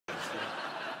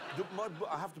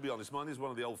I have to be honest, mine is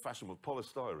one of the old-fashioned with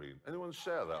polystyrene. Anyone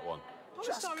share that one?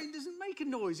 Polystyrene doesn't make a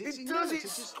noise. It does, it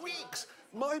squeaks.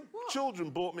 My children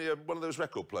bought me one of those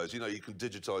record players, you know, you can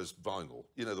digitise vinyl.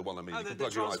 You know the one I mean, you can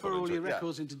plug your iPod into it. transfer all your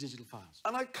records into digital files.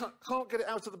 And I can't get it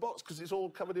out of the box because it's all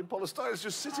covered in polystyrene. It's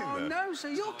just sitting there. Oh, no, so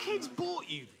your kids bought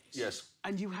you this? Yes.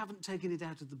 And you haven't taken it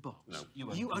out of the box?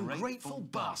 No. You ungrateful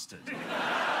bastard. Did you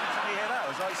hear that? It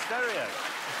was like stereo.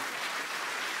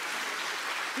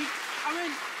 I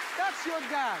mean, that's your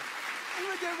dad. What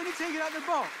are you doing when you take it out of the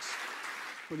box?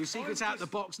 Well, your secret's out of the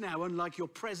box now, unlike your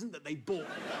present that they bought.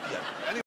 Yeah. Anyway,